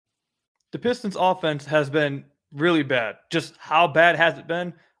The Pistons offense has been really bad. Just how bad has it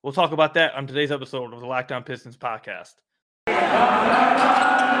been? We'll talk about that on today's episode of the Locked On Pistons podcast.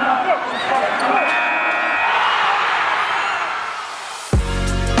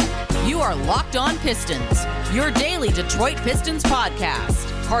 You are Locked On Pistons, your daily Detroit Pistons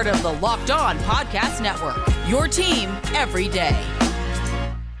podcast. Part of the Locked On Podcast Network, your team every day.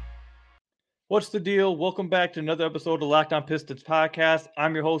 What's the deal? Welcome back to another episode of the Locked On Pistons podcast.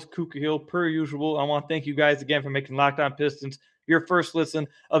 I'm your host, Kuka Hill, per usual. I want to thank you guys again for making Locked On Pistons your first listen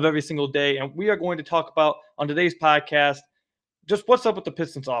of every single day. And we are going to talk about, on today's podcast, just what's up with the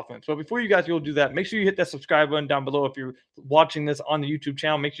Pistons offense. But before you guys go do that, make sure you hit that subscribe button down below. If you're watching this on the YouTube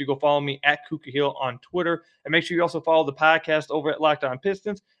channel, make sure you go follow me at Kuka Hill on Twitter. And make sure you also follow the podcast over at Locked On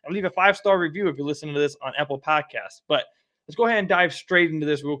Pistons. And leave a 5-star review if you're listening to this on Apple Podcasts. But let's go ahead and dive straight into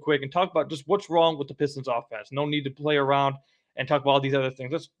this real quick and talk about just what's wrong with the Pistons offense. No need to play around and talk about all these other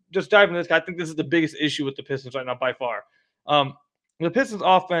things. Let's just dive into this. I think this is the biggest issue with the Pistons right now by far. The Pistons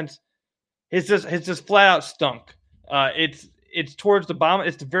offense is just flat out stunk. It's towards the bottom.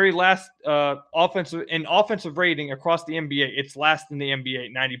 It's the very last offensive rating across the NBA. It's last in the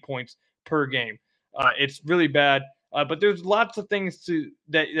NBA, 90 points per game. It's really bad. But there's lots of things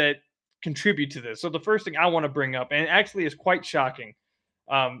that contribute to this. So the first thing I want to bring up, and actually is quite shocking.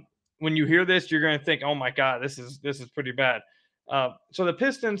 When you hear this, you're going to think, "Oh my God, this is pretty bad." So the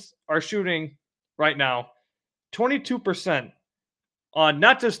Pistons are shooting right now 22% on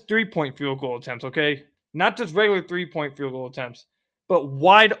not just 3-point field goal attempts, okay? Not just regular 3-point field goal attempts, but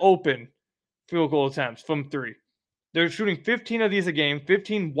wide open field goal attempts from three. They're shooting 15 of these a game,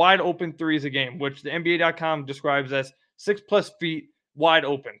 15 wide open threes a game, which the NBA.com describes as 6+ feet wide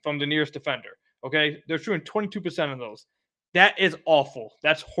open from the nearest defender. Okay, they're shooting 22% of those. That is awful.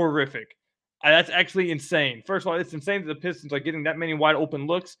 That's horrific. That's actually insane. First of all, it's insane that the Pistons are getting that many wide open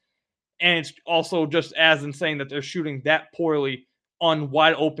looks, and it's also just as insane that they're shooting that poorly on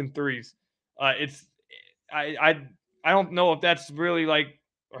wide open threes. I don't know if that's really like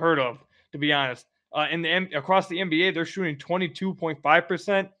heard of, to be honest. Across the NBA, they're shooting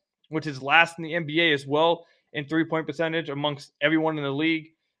 22.5%, which is last in the NBA as well in 3-point percentage amongst everyone in the league.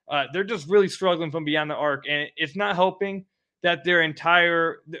 They're just really struggling from beyond the arc, and it's not helping that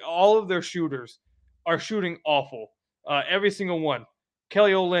all of their shooters are shooting awful. Every single one.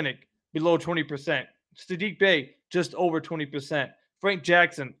 Kelly Olynyk below 20%. Saddiq Bey just over 20%. Frank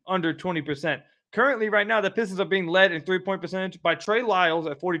Jackson under 20%. Currently, right now, the Pistons are being led in 3-point percentage by Trey Lyles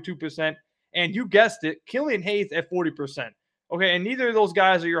at 42%, and you guessed it, Killian Hayes at 40%. Okay, and neither of those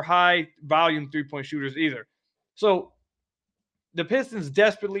guys are your high-volume 3-point shooters either. So the Pistons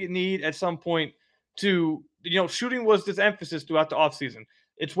desperately need at some point to, shooting was this emphasis throughout the offseason.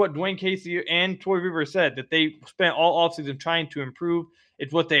 It's what Dwayne Casey and Troy Weaver said, that they spent all offseason trying to improve.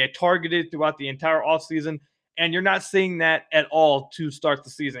 It's what they had targeted throughout the entire offseason. And you're not seeing that at all to start the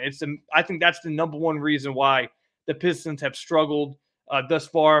season. I think that's the number one reason why the Pistons have struggled thus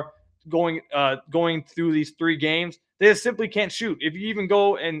far going through these 3 games. They just simply can't shoot. If you even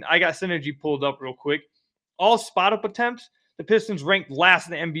go, and I got Synergy pulled up real quick, all spot-up attempts, the Pistons ranked last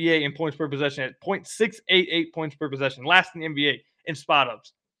in the NBA in points per possession at 0.688 points per possession, last in the NBA in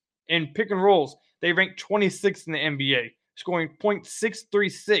spot-ups. In pick and rolls, they ranked 26th in the NBA, scoring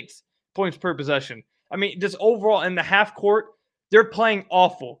 0.636 points per possession. I mean, just overall in the half court, they're playing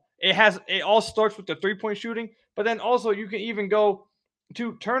awful. It all starts with the 3-point shooting, but then also you can even go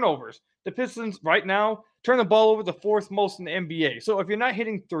to turnovers. The Pistons right now turn the ball over the 4th most in the NBA. So if you're not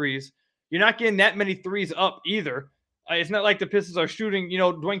hitting threes, you're not getting that many threes up either. It's not like the Pistons are shooting.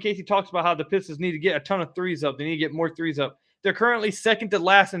 Dwayne Casey talks about how the Pistons need to get a ton of threes up. They need to get more threes up. They're currently second to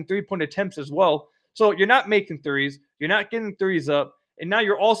last in 3-point attempts as well. So you're not making threes. You're not getting threes up. And now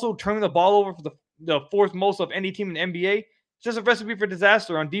you're also turning the ball over for the 4th most of any team in the NBA. It's just a recipe for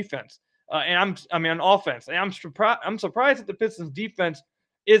disaster on defense. On offense. And I'm surprised that the Pistons defense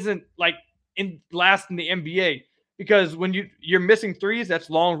isn't like last in the NBA, because when you're missing threes,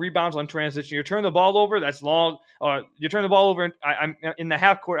 that's long rebounds on transition. You're turning the ball over, that's long. You turn the ball over in the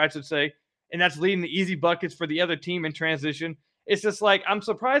half court, I should say, and that's leading to easy buckets for the other team in transition. It's just like, I'm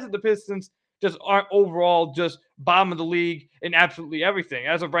surprised that the Pistons just aren't overall just bottom of the league in absolutely everything.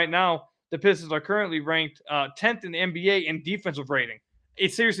 As of right now, the Pistons are currently ranked 10th in the NBA in defensive rating.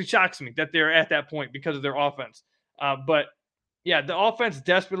 It seriously shocks me that they're at that point because of their offense. But yeah, the offense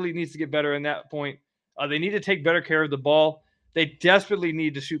desperately needs to get better in that point. They need to take better care of the ball. They desperately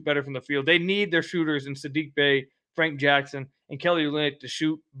need to shoot better from the field. They need their shooters in Saddiq Bey, Frank Jackson, and Kelly Olynyk to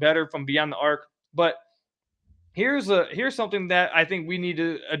shoot better from beyond the arc. But here's something that I think we need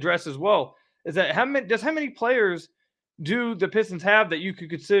to address as well, is that how many players do the Pistons have that you could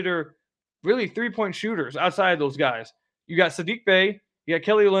consider really 3-point shooters outside of those guys. You got Saddiq Bey, you got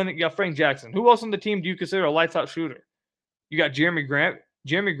Kelly Olynyk, you got Frank Jackson. Who else on the team do you consider a lights out shooter? You got Jeremy Grant.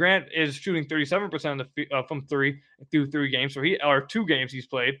 Jeremy Grant is shooting 37% from three through 3 games, or 2 games he's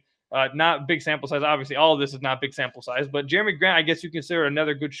played. Not big sample size. Obviously, all of this is not big sample size, but Jeremy Grant, I guess you consider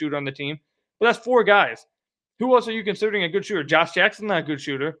another good shooter on the team. But that's 4 guys. Who else are you considering a good shooter? Josh Jackson's not a good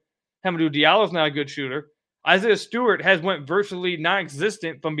shooter. Hamidou Diallo's not a good shooter. Isaiah Stewart has went virtually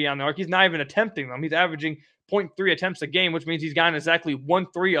non-existent from beyond the arc. He's not even attempting them. He's averaging 0.3 attempts a game, which means he's gotten exactly 1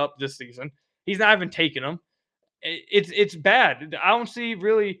 3 up this season. He's not even taking them. It's bad. I don't see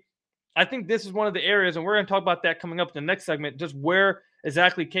really. I think this is one of the areas, and we're going to talk about that coming up in the next segment, just where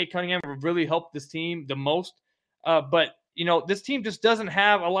exactly Cade Cunningham will really help this team the most. But, this team just doesn't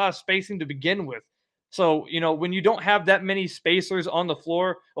have a lot of spacing to begin with. So, when you don't have that many spacers on the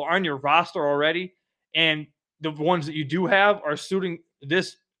floor or on your roster already, and the ones that you do have are shooting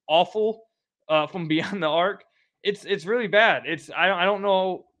this awful from beyond the arc, it's really bad. I don't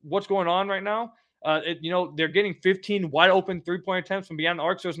know what's going on right now. They're getting 15 wide open 3-point attempts from beyond the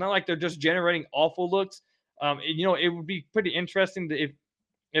arc, so it's not like they're just generating awful looks. It would be pretty interesting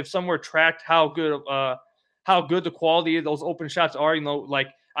if somewhere tracked how good the quality of those open shots are. Like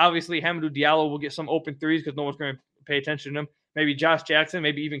obviously Hamidou Diallo will get some open threes because no one's going to pay attention to him. Maybe Josh Jackson,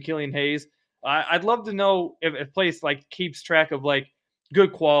 maybe even Killian Hayes. I'd love to know if a place like keeps track of like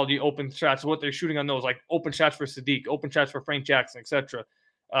good quality open shots, what they're shooting on those, like open shots for Saddiq, open shots for Frank Jackson, etc.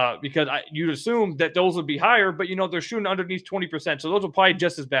 Because you'd assume that those would be higher, but they're shooting underneath 20%, so those are probably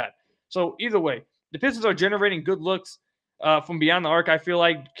just as bad. So either way, the Pistons are generating good looks from beyond the arc. I feel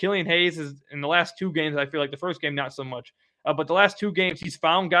like Killian Hayes is in the last 2 games. I feel like the first game not so much, but the last 2 games he's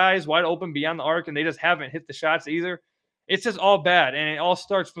found guys wide open beyond the arc, and they just haven't hit the shots either. It's just all bad, and it all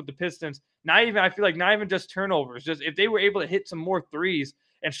starts with the Pistons. Not even just turnovers. Just if they were able to hit some more threes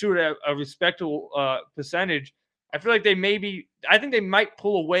and shoot a respectable percentage, I feel like I think they might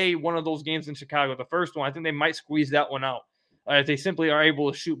pull away one of those games in Chicago. The first one, I think they might squeeze that one out if they simply are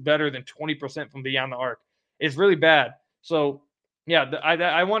able to shoot better than 20% from beyond the arc. It's really bad. So, yeah,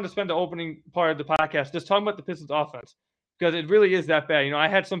 I wanted to spend the opening part of the podcast just talking about the Pistons offense because it really is that bad. I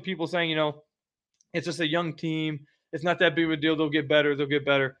had some people saying, it's just a young team. It's not that big of a deal. They'll get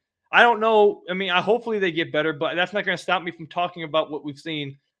better. I don't know. I mean, hopefully they get better, but that's not going to stop me from talking about what we've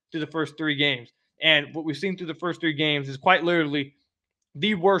seen through the first 3 games. And what we've seen through the first 3 games is quite literally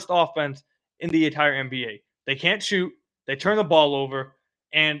the worst offense in the entire NBA. They can't shoot. They turn the ball over,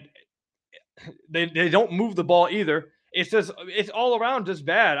 and they don't move the ball either. It's all around just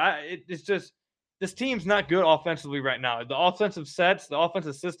bad. It's just this team's not good offensively right now. The offensive sets, the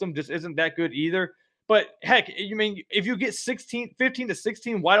offensive system just isn't that good either. But heck, if you get 15 to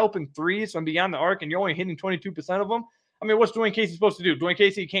 16 wide open threes from beyond the arc and you're only hitting 22% of them, what's Dwayne Casey supposed to do? Dwayne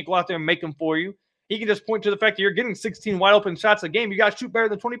Casey can't go out there and make them for you. He can just point to the fact that you're getting 16 wide open shots a game. You got to shoot better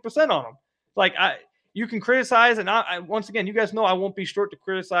than 20% on them. Like you can criticize, and once again, you guys know I won't be short to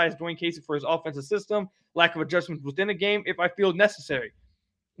criticize Dwayne Casey for his offensive system, lack of adjustments within a game if I feel necessary.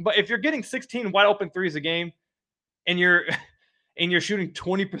 But if you're getting 16 wide open threes a game and you're shooting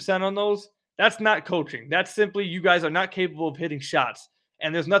 20% on those, that's not coaching. That's simply you guys are not capable of hitting shots.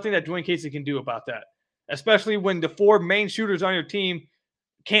 And there's nothing that Dwayne Casey can do about that, especially when the 4 main shooters on your team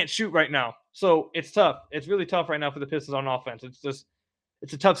can't shoot right now. So it's tough. It's really tough right now for the Pistons on offense.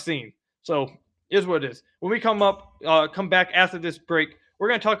 It's a tough scene. So is what it is. When we come back after this break, we're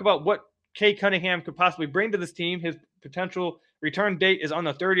going to talk about what Cade Cunningham could possibly bring to this team. His potential return date is on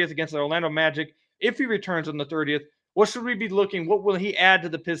the 30th against the Orlando Magic. If he returns on the 30th, what should we be looking? What will he add to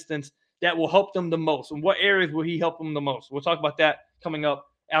the Pistons that will help them the most? And what areas will he help them the most? We'll talk about that coming up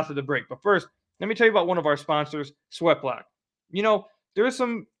after the break. But first, let me tell you about one of our sponsors, Sweatblock. There are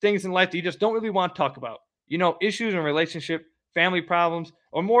some things in life that you just don't really want to talk about. Issues in relationship, family problems,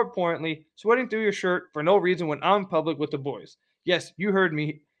 or more importantly, sweating through your shirt for no reason when I'm in public with the boys. Yes, you heard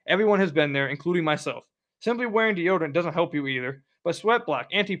me. Everyone has been there, including myself. Simply wearing deodorant doesn't help you either, but Sweatblock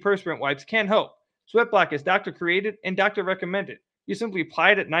antiperspirant wipes can help. Sweatblock is doctor created and doctor recommended. You simply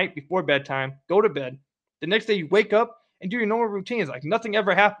apply it at night before bedtime, go to bed. The next day you wake up and do your normal routines like nothing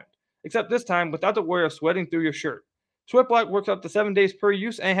ever happened, except this time without the worry of sweating through your shirt. Sweatblock works up to 7 days per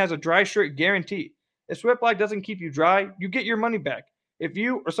use and has a dry shirt guarantee. If Sweatblock doesn't keep you dry, you get your money back. If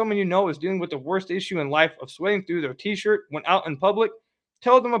you or someone you know is dealing with the worst issue in life of sweating through their t-shirt when out in public,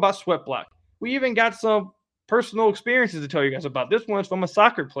 tell them about Sweatblock. We even got some personal experiences to tell you guys about. This one's from a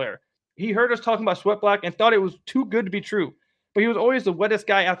soccer player. He heard us talking about Sweatblock and thought it was too good to be true. But he was always the wettest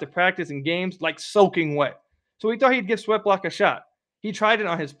guy after practice and games, like soaking wet. So he thought he'd give Sweatblock a shot. He tried it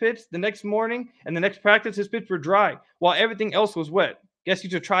on his pitch the next morning, and the next practice, his pitch were dry, while everything else was wet. Guess he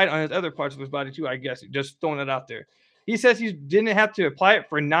should try it on his other parts of his body too, I guess. Just throwing it out there. He says he didn't have to apply it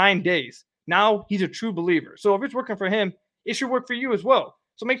for 9 days. Now he's a true believer. So if it's working for him, it should work for you as well.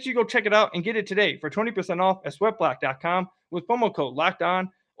 So make sure you go check it out and get it today for 20% off at sweatblock.com with promo code LOCKEDON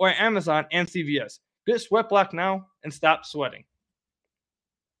or at Amazon and CVS. Get Sweatblock now and stop sweating.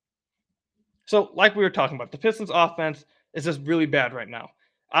 So like we were talking about, the Pistons offense is just really bad right now.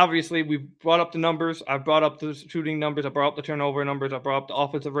 Obviously, we brought up the numbers. I brought up the shooting numbers. I brought up the turnover numbers. I brought up the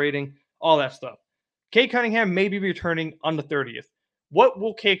offensive rating, all that stuff. Cade Cunningham may be returning on the 30th. What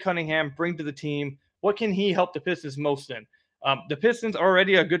will Cade Cunningham bring to the team? What can he help the Pistons most in? The Pistons are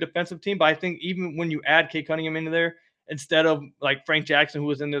already a good defensive team, but I think even when you add Cade Cunningham into there, instead of like Frank Jackson, who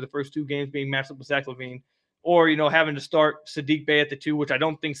was in there the first 2 games being matched up with Zach LaVine, or, having to start Saddiq Bey at the 2, which I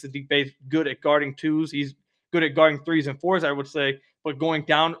don't think Saddiq Bey is good at guarding 2s. He's good at guarding 3s and 4s, I would say. But going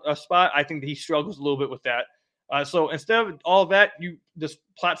down a spot, I think that he struggles a little bit with that. So instead of all of that, you just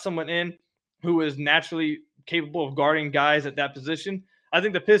plot someone in who is naturally capable of guarding guys at that position. I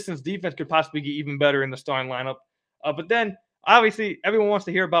think the Pistons defense could possibly get even better in the starting lineup. But then, obviously, everyone wants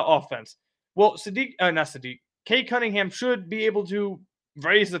to hear about offense. Well, Cade Cunningham should be able to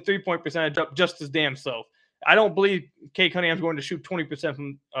raise the 3-point percentage up just his damn self. I don't believe Cade Cunningham's going to shoot 20%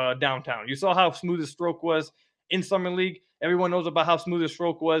 from downtown. You saw how smooth his stroke was in Summer League. Everyone knows about how smooth his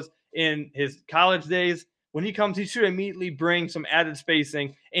stroke was in his college days. When he comes, he should immediately bring some added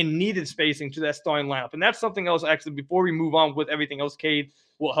spacing and needed spacing to that starting lineup. And that's something else, actually, before we move on with everything else Cade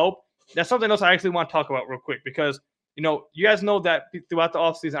will help. That's something else I actually want to talk about real quick because, you guys know that throughout the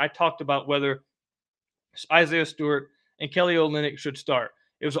offseason, I talked about whether Isaiah Stewart and Kelly Olynyk should start.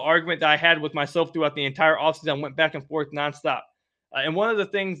 It was an argument that I had with myself throughout the entire offseason. I went back and forth nonstop. And one of the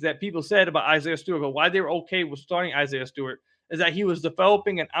things that people said about Isaiah Stewart, but why they were okay with starting Isaiah Stewart, is that he was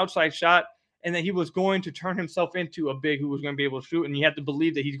developing an outside shot and that he was going to turn himself into a big who was going to be able to shoot. And you have to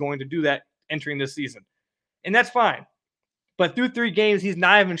believe that he's going to do that entering this season. And that's fine. But through 3 games, he's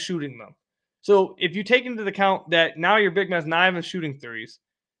not even shooting them. So if you take into account that now your big man's not even shooting threes,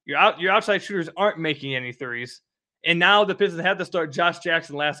 your outside shooters aren't making any threes, and now the Pistons had to start Josh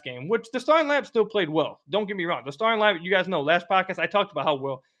Jackson last game, which the starting lineup still played well. Don't get me wrong. The starting lineup, you guys know, last podcast I talked about how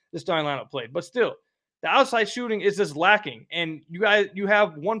well the starting lineup played. But still, the outside shooting is just lacking. And you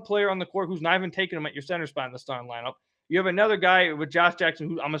have one player on the court who's not even taking him at your center spot in the starting lineup. You have another guy with Josh Jackson,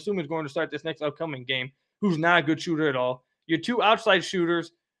 who I'm assuming is going to start this next upcoming game, who's not a good shooter at all. Your 2 outside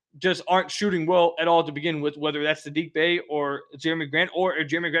shooters just aren't shooting well at all to begin with, whether that's Saddiq Bey or Jeremy Grant, or if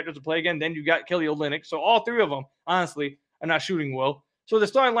Jeremy Grant doesn't play again, then you got Kelly Olynyk. So all 3 of them, honestly, are not shooting well. So the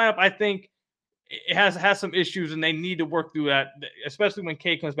starting lineup, I think, it has some issues, and they need to work through that, especially when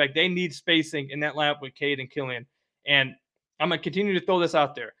Cade comes back. They need spacing in that lineup with Cade and Killian. And I'm going to continue to throw this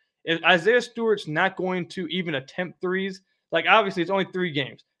out there. If Isaiah Stewart's not going to even attempt threes, like obviously it's only 3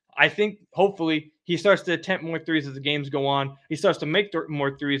 games. I think hopefully he starts to attempt more threes as the games go on. He starts to make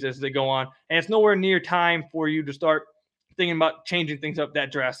more threes as they go on. And it's nowhere near time for you to start thinking about changing things up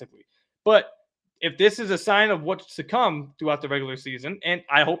that drastically. But if this is a sign of what's to come throughout the regular season, and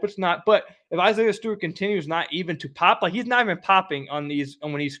I hope it's not, but if Isaiah Stewart continues not even to pop, like he's not even popping on these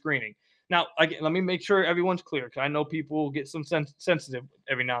when he's screening. Now, again, let me make sure everyone's clear, because I know people get some sensitive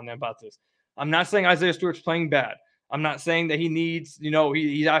every now and then about this. I'm not saying Isaiah Stewart's playing bad. I'm not saying that he needs,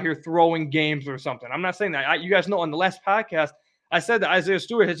 he's out here throwing games or something. I'm not saying that. You guys know on the last podcast, I said that Isaiah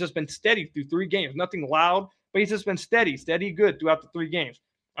Stewart has just been steady through 3 games. Nothing loud, but he's just been steady good throughout the 3 games.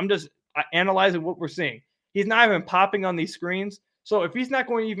 I'm just analyzing what we're seeing. He's not even popping on these screens. So if he's not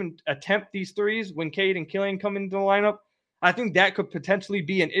going to even attempt these threes when Cade and Killian come into the lineup, I think that could potentially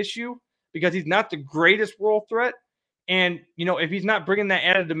be an issue because he's not the greatest role threat. And, if he's not bringing that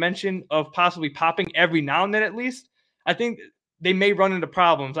added dimension of possibly popping every now and then at least, I think they may run into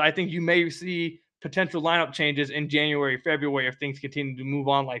problems. I think you may see potential lineup changes in January, February if things continue to move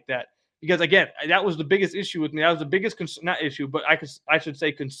on like that. Because, again, that was the biggest issue with me. That was the biggest not issue, but I should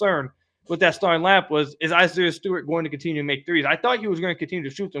say concern with that starting lineup was, is Isaiah Stewart going to continue to make threes? I thought he was going to continue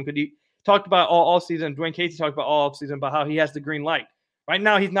to shoot them because he talked about all season. Dwayne Casey talked about all season about how he has the green light. Right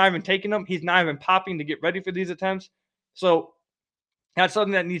now, he's not even taking them. He's not even popping to get ready for these attempts. So that's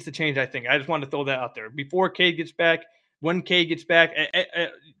something that needs to change, I think. I just wanted to throw that out there. Before Cade gets back, when Cade gets back,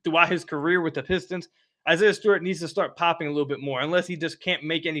 throughout his career with the Pistons, Isaiah Stewart needs to start popping a little bit more, unless he just can't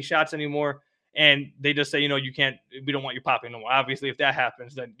make any shots anymore. And they just say, we don't want you popping no more. Obviously, if that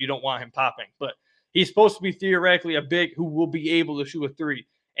happens, then you don't want him popping. But he's supposed to be theoretically a big who will be able to shoot a 3.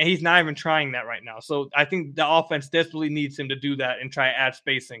 And he's not even trying that right now. So I think the offense desperately needs him to do that and try to add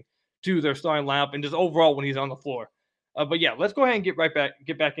spacing to their starting lineup and just overall when he's on the floor. But yeah, let's go ahead and get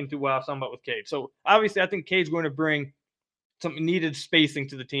back into what I was talking about with Cade. So obviously, I think Cade's going to bring some needed spacing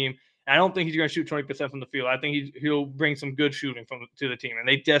to the team. I don't think he's going to shoot 20% from the field. I think he'll bring some good shooting to the team, and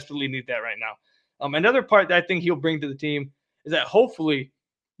they desperately need that right now. Another part that I think he'll bring to the team is that hopefully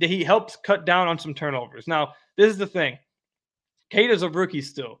that he helps cut down on some turnovers. Now, this is the thing. Cade is a rookie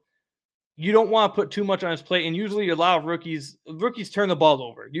still. You don't want to put too much on his plate, and usually you allow rookies turn the ball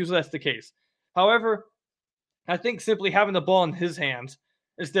over. Usually that's the case. However, I think simply having the ball in his hands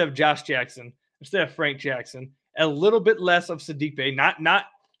instead of Josh Jackson, instead of Frank Jackson, a little bit less of Saddiq Bey, not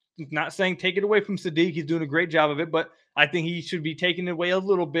saying take it away from Saddiq. He's doing a great job of it, but I think he should be taken away a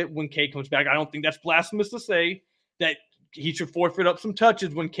little bit when Cade comes back. I don't think that's blasphemous to say that he should forfeit up some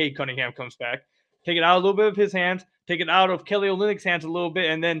touches when Cade Cunningham comes back. Take it out a little bit of his hands, take it out of Kelly Olynyk's hands a little bit,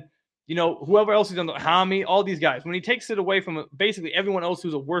 and then, whoever else is on the Hami, all these guys, when he takes it away from basically everyone else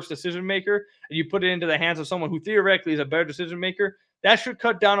who's a worse decision maker, and you put it into the hands of someone who theoretically is a better decision maker, that should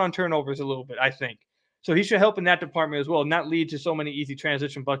cut down on turnovers a little bit, I think. So he should help in that department as well, and not lead to so many easy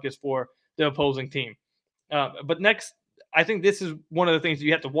transition buckets for the opposing team. But next, I think this is one of the things that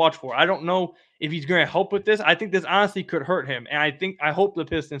you have to watch for. I don't know if he's going to help with this. I think this honestly could hurt him, and I hope the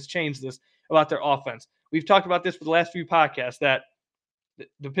Pistons change this about their offense. We've talked about this for the last few podcasts that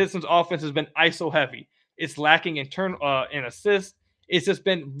the Pistons offense has been ISO heavy. It's lacking in in assists. It's just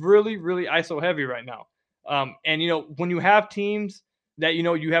been really, really ISO heavy right now. And when you have teams that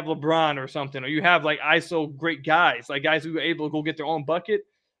you have LeBron or something, or you have like ISO great guys, like guys who are able to go get their own bucket,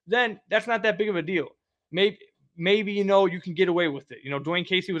 then that's not that big of a deal. Maybe you can get away with it. Dwayne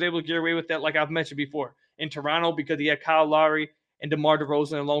Casey was able to get away with that, like I've mentioned before, in Toronto because he had Kyle Lowry and DeMar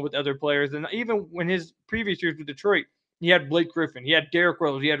DeRozan along with other players. And even when his previous years with Detroit, he had Blake Griffin, he had Derrick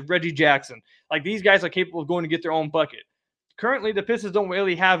Rose, he had Reggie Jackson. Like, these guys are capable of going to get their own bucket. Currently, the Pistons don't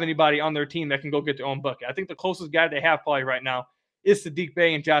really have anybody on their team that can go get their own bucket. I think the closest guy they have probably right now is Saddiq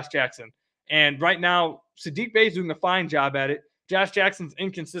Bey and Josh Jackson. And right now, Saddiq Bey is doing a fine job at it. Josh Jackson's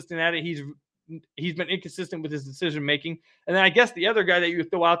inconsistent at it. He's been inconsistent with his decision-making. And then I guess the other guy that you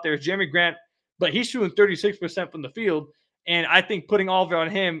throw out there is Jeremy Grant, but he's shooting 36% from the field. And I think putting all of it on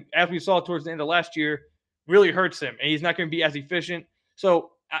him, as we saw towards the end of last year, really hurts him. And he's not going to be as efficient.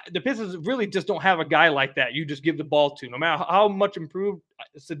 So the Pistons really just don't have a guy like that you just give the ball to. No matter how much improved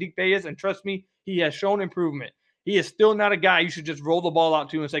Saddiq Bey is, and trust me, he has shown improvement. He is still not a guy you should just roll the ball out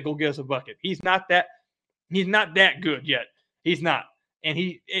to and say, go get us a bucket. He's not that good yet. He's not. And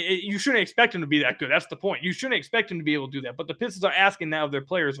you shouldn't expect him to be that good. That's the point. You shouldn't expect him to be able to do that. But the Pistons are asking that of their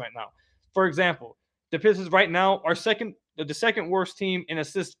players right now. For example, the Pistons right now are the second worst team in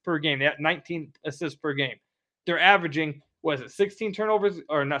assists per game. They have 19 assists per game. They're averaging, 16 turnovers?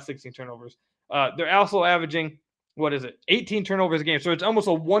 Or not 16 turnovers. They're also averaging, 18 turnovers a game. So it's almost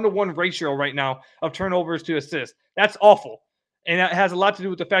a 1-to-1 ratio right now of turnovers to assists. That's awful. And that has a lot to do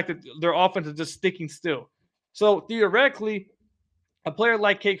with the fact that their offense is just sticking still. So theoretically, a player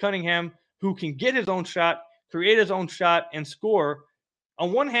like Cade Cunningham, who can get his own shot, create his own shot, and score,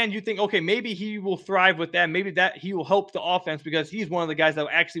 on one hand, you think, okay, maybe he will thrive with that. Maybe that he will help the offense because he's one of the guys that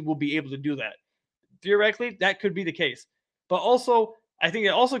actually will be able to do that. Theoretically, that could be the case. But also, I think it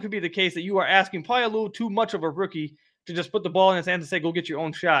also could be the case that you are asking probably a little too much of a rookie to just put the ball in his hands and say, go get your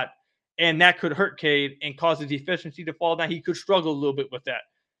own shot. And that could hurt Cade and cause his efficiency to fall down. He could struggle a little bit with that.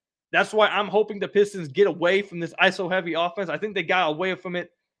 That's why I'm hoping the Pistons get away from this ISO-heavy offense. I think they got away from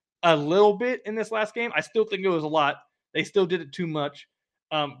it a little bit in this last game. I still think it was a lot. They still did it too much.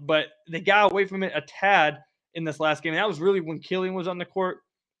 But they got away from it a tad in this last game. And that was really when Killian was on the court.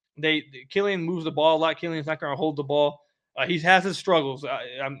 Killian moves the ball a lot. Killian's not going to hold the ball. He has his struggles.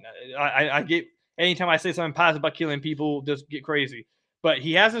 I get anytime I say something positive about Killian, people just get crazy. But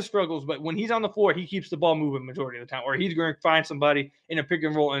he has his struggles. But when he's on the floor, he keeps the ball moving majority of the time. Or he's going to find somebody in a pick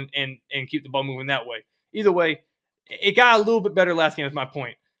and roll and keep the ball moving that way. Either way, it got a little bit better last game is my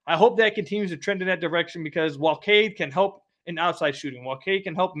point. I hope that continues to trend in that direction because while Cade can help in outside shooting, while Cade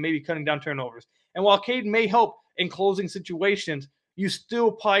can help in maybe cutting down turnovers, and while Cade may help in closing situations, you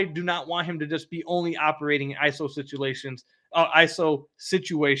still probably do not want him to just be only operating in ISO situations,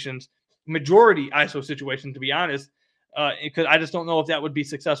 majority ISO situations, to be honest, because I just don't know if that would be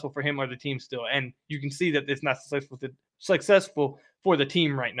successful for him or the team still. And you can see that it's not successful for the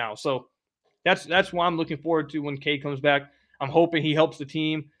team right now. So that's why I'm looking forward to when Cade comes back. I'm hoping he helps the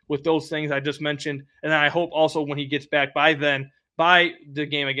team with those things I just mentioned. And then I hope also when he gets back by the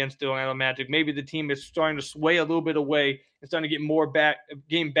game against the Orlando Magic, maybe the team is starting to sway a little bit away and starting to get more back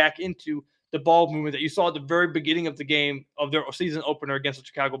into the ball movement that you saw at the very beginning of the game of their season opener against the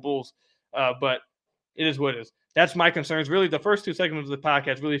Chicago Bulls. But it is what it is. That's my concerns. Really, the first two segments of the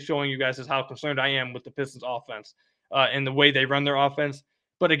podcast really showing you guys is how concerned I am with the Pistons offense and the way they run their offense.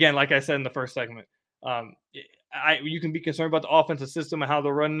 But again, like I said in the first segment, you can be concerned about the offensive system and how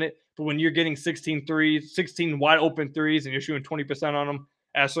they're running it. But when you're getting 16 threes, 16 wide open threes, and you're shooting 20% on them,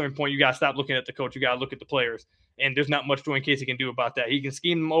 at a certain point, you got to stop looking at the coach. You got to look at the players. And there's not much Dwayne Casey can do about that. He can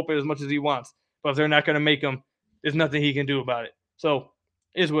scheme them open as much as he wants. But if they're not going to make them, there's nothing he can do about it. So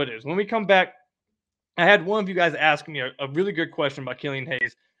it is what it is. When we come back, I had one of you guys ask me a really good question about Killian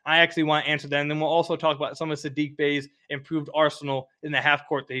Hayes. I actually want to answer that. And then we'll also talk about some of Saddiq Bey's improved arsenal in the half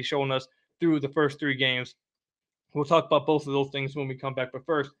court that he's shown us through the first 3 games. We'll talk about both of those things when we come back. But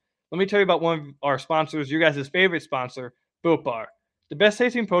first, let me tell you about one of our sponsors, your guys' favorite sponsor, Built Bar. The best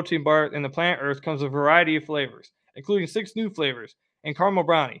tasting protein bar in the planet Earth comes with a variety of flavors, including 6 new flavors, and caramel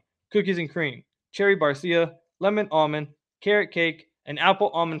brownie, cookies and cream, cherry barcia, lemon almond, carrot cake, and apple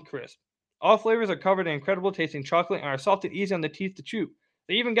almond crisp. All flavors are covered in incredible tasting chocolate and are salted easy on the teeth to chew.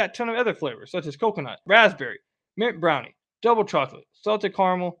 They even got a ton of other flavors, such as coconut, raspberry, mint brownie, double chocolate, salted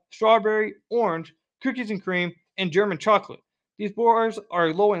caramel, strawberry, orange, cookies and cream, and German chocolate. These bars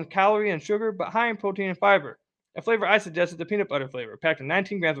are low in calorie and sugar, but high in protein and fiber. A flavor I suggest is the peanut butter flavor, packed with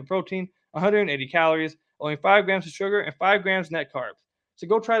 19 grams of protein, 180 calories, only 5 grams of sugar, and 5 grams net carbs. So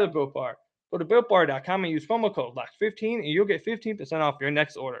go try the Built Bar. Go to BuiltBar.com and use promo code LOCK15 and you'll get 15% off your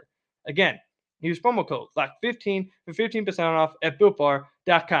next order. Again, use promo code LOCK15 for 15% off at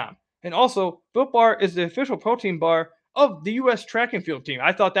BuiltBar.com. And also, Built Bar is the official protein bar of the U.S. track and field team.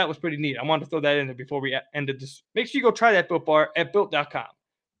 I thought that was pretty neat. I wanted to throw that in there before we ended this. Make sure you go try that Built Bar at Built.com.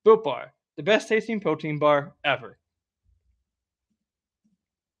 Built Bar, the best tasting protein bar ever.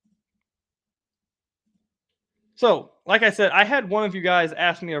 So, like I said, I had one of you guys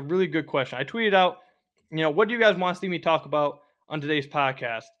ask me a really good question. I tweeted out, what do you guys want to see me talk about on today's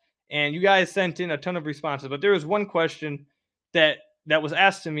podcast? And you guys sent in a ton of responses, but there was one question that was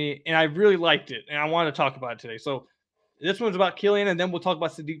asked to me, and I really liked it, and I want to talk about it today. So this one's about Killian, and then we'll talk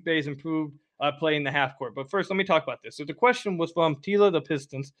about Saddiq Bey's improved play in the half court. But first, let me talk about this. So the question was from Tila the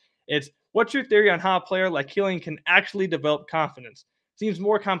Pistons. It's, what's your theory on how a player like Killian can actually develop confidence? Seems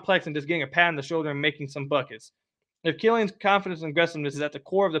more complex than just getting a pat on the shoulder and making some buckets. If Killian's confidence and aggressiveness is at the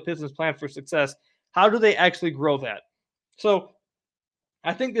core of the Pistons' plan for success, how do they actually grow that? So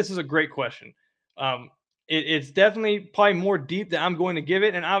I think this is a great question. It's definitely probably more deep than I'm going to give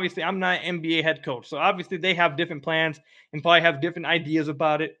it. And obviously, I'm not an NBA head coach. So obviously, they have different plans and probably have different ideas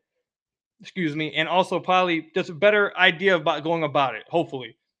about it. Excuse me. And also probably just a better idea about going about it,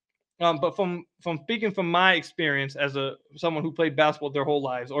 hopefully. But from speaking from my experience as someone who played basketball their whole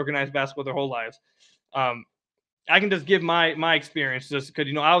lives, organized basketball their whole lives, I can just give my experience just because,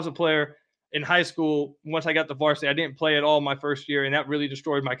 I was a player in high school. Once I got to varsity, I didn't play at all my first year, and that really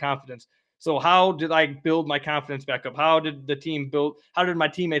destroyed my confidence. So how did I build my confidence back up? How did my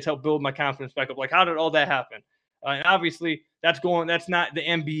teammates help build my confidence back up? Like, how did all that happen? And obviously, that's not the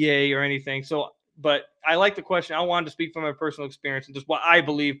NBA or anything. So, but I like the question. I wanted to speak from my personal experience and just what I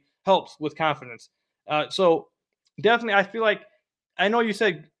believe helps with confidence. So definitely, I feel like, I know you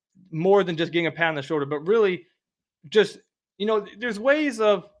said more than just getting a pat on the shoulder, but really just, there's ways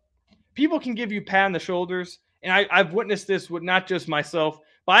of people can give you pat on the shoulders. And I've witnessed this with not just myself,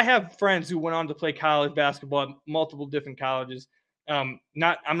 but I have friends who went on to play college basketball at multiple different colleges. I'm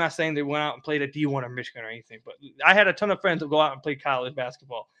not saying they went out and played at D1 or Michigan or anything, but I had a ton of friends that go out and play college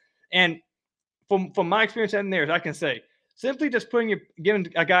basketball. And from my experience and theirs, I can say simply just giving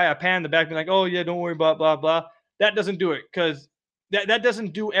a guy a pat on the back, being like, oh yeah, don't worry about blah, blah, that doesn't do it, because that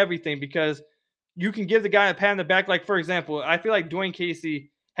doesn't do everything, because you can give the guy a pat on the back. Like, for example, I feel like Dwayne Casey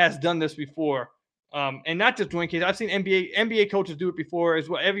has done this before. And not just Dwayne Casey. I've seen NBA coaches do it before as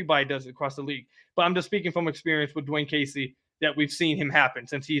well. Everybody does it across the league. But I'm just speaking from experience with Dwayne Casey that we've seen him happen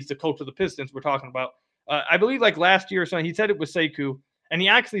since he's the coach of the Pistons we're talking about. I believe like last year or something, he said it with Sekou. And he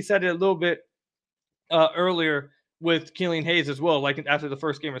actually said it a little bit earlier with Killian Hayes as well, like after the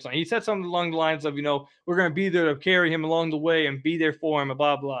first game or something. He said something along the lines of, we're going to be there to carry him along the way and be there for him and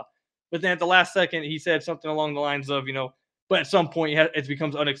blah, blah. But then at the last second, he said something along the lines of, but at some point, it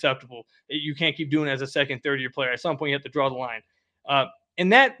becomes unacceptable. You can't keep doing it as a second, third-year player. At some point, you have to draw the line.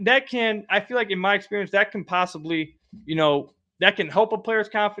 And that can, I feel like in my experience, that can possibly, that can help a player's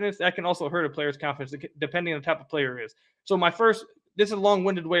confidence. That can also hurt a player's confidence, depending on the type of player it is. So this is a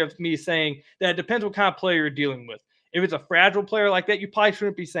long-winded way of me saying that it depends what kind of player you're dealing with. If it's a fragile player like that, you probably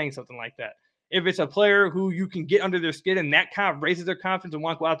shouldn't be saying something like that. If it's a player who you can get under their skin and that kind of raises their confidence and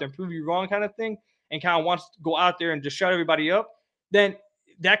wants to go out there and prove you wrong kind of thing, and kind of wants to go out there and just shut everybody up, then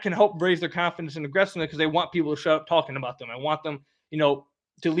that can help raise their confidence and aggressiveness because they want people to shut up talking about them. I want them,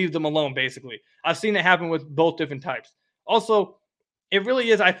 to leave them alone, basically. I've seen it happen with both different types. Also, it really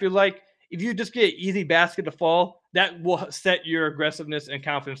is, I feel like, if you just get an easy basket to fall, that will set your aggressiveness and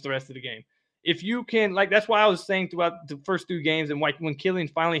confidence the rest of the game. if you can, like, that's why I was saying throughout the first 2 games, and like when Killian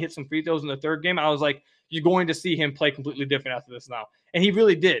finally hit some free throws in the 3rd game, I was like, you're going to see him play completely different after this now. And he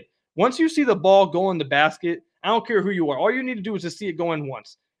really did. Once you see the ball go in the basket, I don't care who you are. All you need to do is just see it go in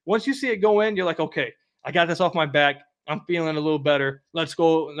once. Once you see it go in, you're like, okay, I got this off my back. I'm feeling a little better. Let's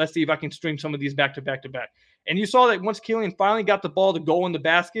go. Let's see if I can string some of these back to back to back. And you saw that once Killian finally got the ball to go in the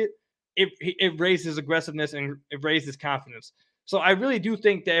basket, it raised his aggressiveness and it raised his confidence. So I really do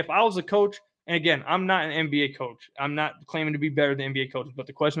think that if I was a coach, and again, I'm not an NBA coach. I'm not claiming to be better than NBA coaches, but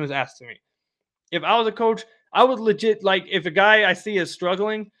the question was asked to me. If I was a coach, I would legit, like, if a guy I see is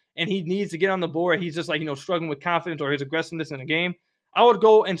struggling and he needs to get on the board, he's just like, struggling with confidence or his aggressiveness in a game, I would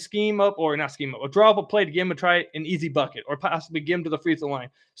go and draw up a play to get him to try an easy bucket or possibly get him to the free throw line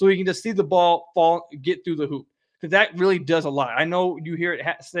so he can just see the ball fall, get through the hoop. Because that really does a lot. I know you hear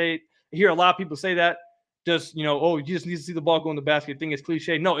a lot of people say that, just, you just need to see the ball go in the basket. I think it's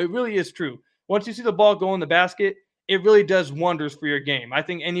cliche. No, it really is true. Once you see the ball go in the basket, it really does wonders for your game. I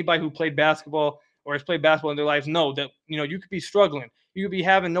think anybody who played basketball or has played basketball in their lives know that, you could be struggling. You could be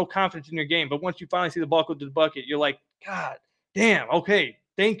having no confidence in your game. But once you finally see the ball go to the bucket, you're like, God damn, okay,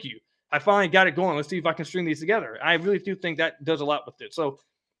 thank you. I finally got it going. Let's see if I can string these together. I really do think that does a lot with it. So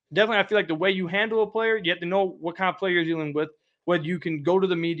definitely I feel like the way you handle a player, you have to know what kind of player you're dealing with, whether you can go to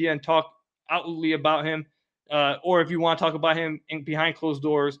the media and talk outwardly about him, or if you want to talk about him behind closed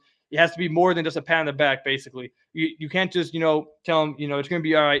doors, it has to be more than just a pat on the back, basically. You can't just, tell him, it's going to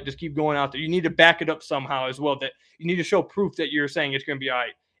be all right, just keep going out there. You need to back it up somehow as well. That you need to show proof that you're saying it's going to be all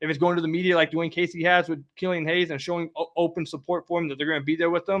right. If it's going to the media like Dwayne Casey has with Killian Hayes and showing open support for him that they're going to be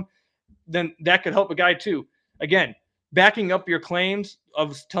there with them, then that could help a guy too. Again, backing up your claims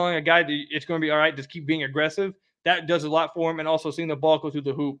of telling a guy that it's going to be all right, just keep being aggressive, that does a lot for him. And also seeing the ball go through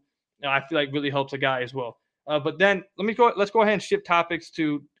the hoop, I feel like really helps a guy as well. But then let's go ahead and shift topics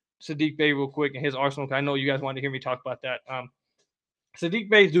to Saddiq Bey real quick and his Arsenal. I know you guys wanted to hear me talk about that. Saddiq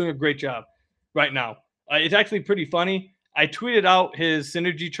Bey is doing a great job right now. It's actually pretty funny. I tweeted out his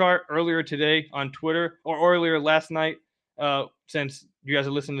synergy chart earlier today on Twitter, or earlier last night, since you guys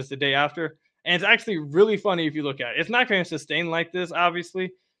are listening to this the day after. And it's actually really funny if you look at it. It's not going to sustain like this,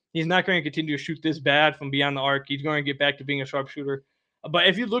 obviously. He's not going to continue to shoot this bad from beyond the arc. He's going to get back to being a sharpshooter. But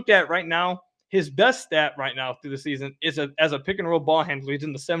if you look at right now, his best stat right now through the season is as a pick-and-roll ball handler. He's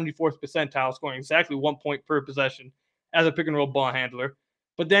in the 74th percentile, scoring exactly 1 point per possession as a pick-and-roll ball handler.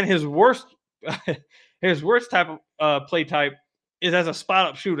 But then his worst type of play type is as a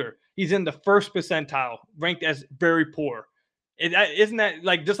spot-up shooter. He's in the 1st percentile, ranked as very poor. Isn't that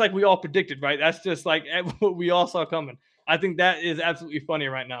like just like we all predicted, right? That's just like what we all saw coming. I think that is absolutely funny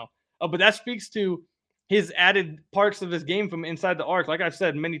right now. But that speaks to his added parts of his game from inside the arc. Like I've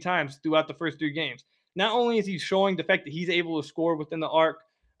said many times throughout the first 3 games. Not only is he showing the fact that he's able to score within the arc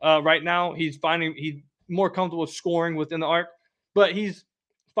right now, he's more comfortable scoring within the arc, but he's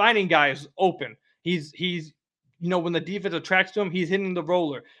finding guys open. He's when the defense attracts to him, he's hitting the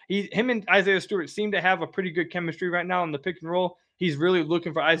roller. Him and Isaiah Stewart seem to have a pretty good chemistry right now in the pick and roll. He's really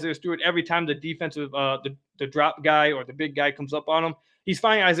looking for Isaiah Stewart every time the defensive, the drop guy or the big guy comes up on him. He's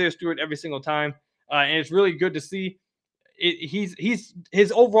finding Isaiah Stewart every single time, and it's really good to see.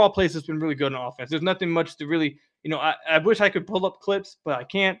 His overall play has been really good on offense. There's nothing much to really, I wish I could pull up clips, but I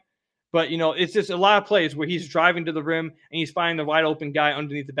can't. But, it's just a lot of plays where he's driving to the rim and he's finding the wide open guy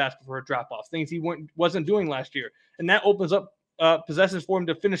underneath the basket for a drop-off, things he wasn't doing last year. And that opens up possessions for him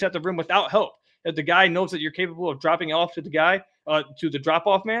to finish at the rim without help. If the guy knows that you're capable of dropping off to the guy, to the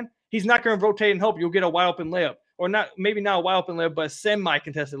drop-off man, he's not going to rotate and help. You'll get a wide open layup. Or maybe not a wide open layup, but a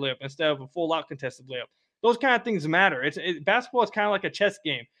semi-contested layup instead of a full-out contested layup. Those kind of things matter. Basketball is kind of like a chess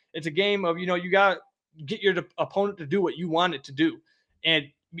game. It's a game of, you got to get your opponent to do what you want it to do. And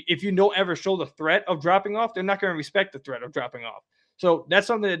if you don't ever show the threat of dropping off, they're not going to respect the threat of dropping off. So that's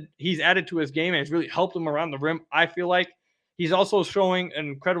something that he's added to his game and it's really helped him around the rim. I feel like he's also showing an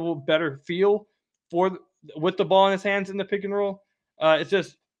incredible better feel with the ball in his hands in the pick and roll.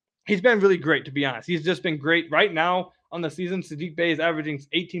 He's been really great, to be honest. He's just been great. Right now on the season, Saddiq Bey is averaging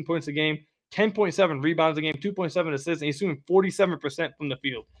 18 points a game, 10.7 rebounds a game, 2.7 assists, and he's shooting 47% from the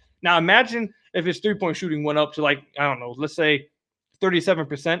field. Now imagine if his 3-point shooting went up to let's say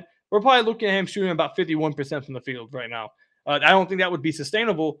 37%. We're probably looking at him shooting about 51% from the field right now. I don't think that would be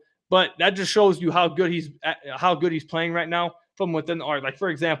sustainable, but that just shows you how good he's playing right now from within the arc. Like, for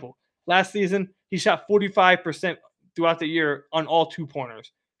example, last season, he shot 45% throughout the year on all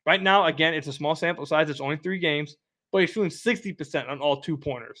 2-pointers. Right now, again, it's a small sample size. It's only 3 games, but he's shooting 60% on all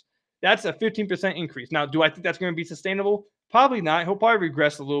 2-pointers. That's a 15% increase. Now, do I think that's going to be sustainable? Probably not. He'll probably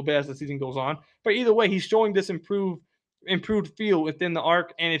regress a little bit as the season goes on. But either way, he's showing this improved improved feel within the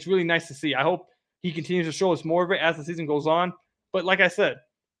arc, and it's really nice to see. I hope he continues to show us more of it as the season goes on. But like I said,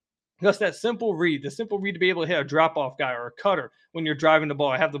 just that simple read, the simple read to be able to hit a drop-off guy or a cutter when you're driving the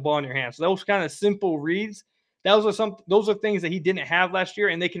ball, have the ball in your hands. So those kind of simple reads, those are things that he didn't have last year,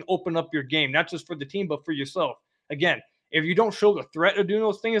 and they can open up your game, not just for the team, but for yourself. Again, if you don't show the threat of doing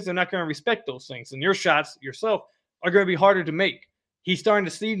those things, they're not going to respect those things. And your shots yourself are going to be harder to make. He's starting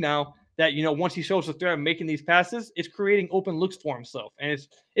to see now that, once he shows the threat of making these passes, it's creating open looks for himself. And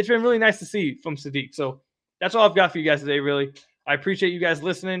it's been really nice to see from Saddiq. So that's all I've got for you guys today, really. I appreciate you guys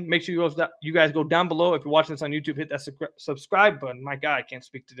listening. Make sure you guys go down below. If you're watching this on YouTube, hit that subscribe button. My God, I can't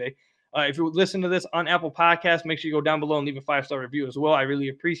speak today. If you listen to this on Apple Podcasts, make sure you go down below and leave a 5-star review as well. I really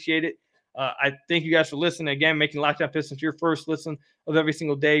appreciate it. I thank you guys for listening. Again, making Locked On Pistons your first listen of every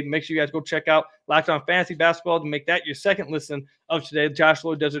single day. Make sure you guys go check out Locked On Fantasy Basketball to make that your second listen of today. Josh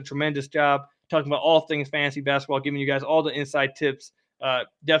Lloyd does a tremendous job talking about all things fantasy basketball, giving you guys all the inside tips.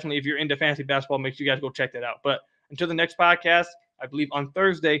 Definitely, if you're into fantasy basketball, make sure you guys go check that out. But until the next podcast, I believe on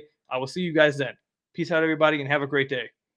Thursday, I will see you guys then. Peace out, everybody, and have a great day.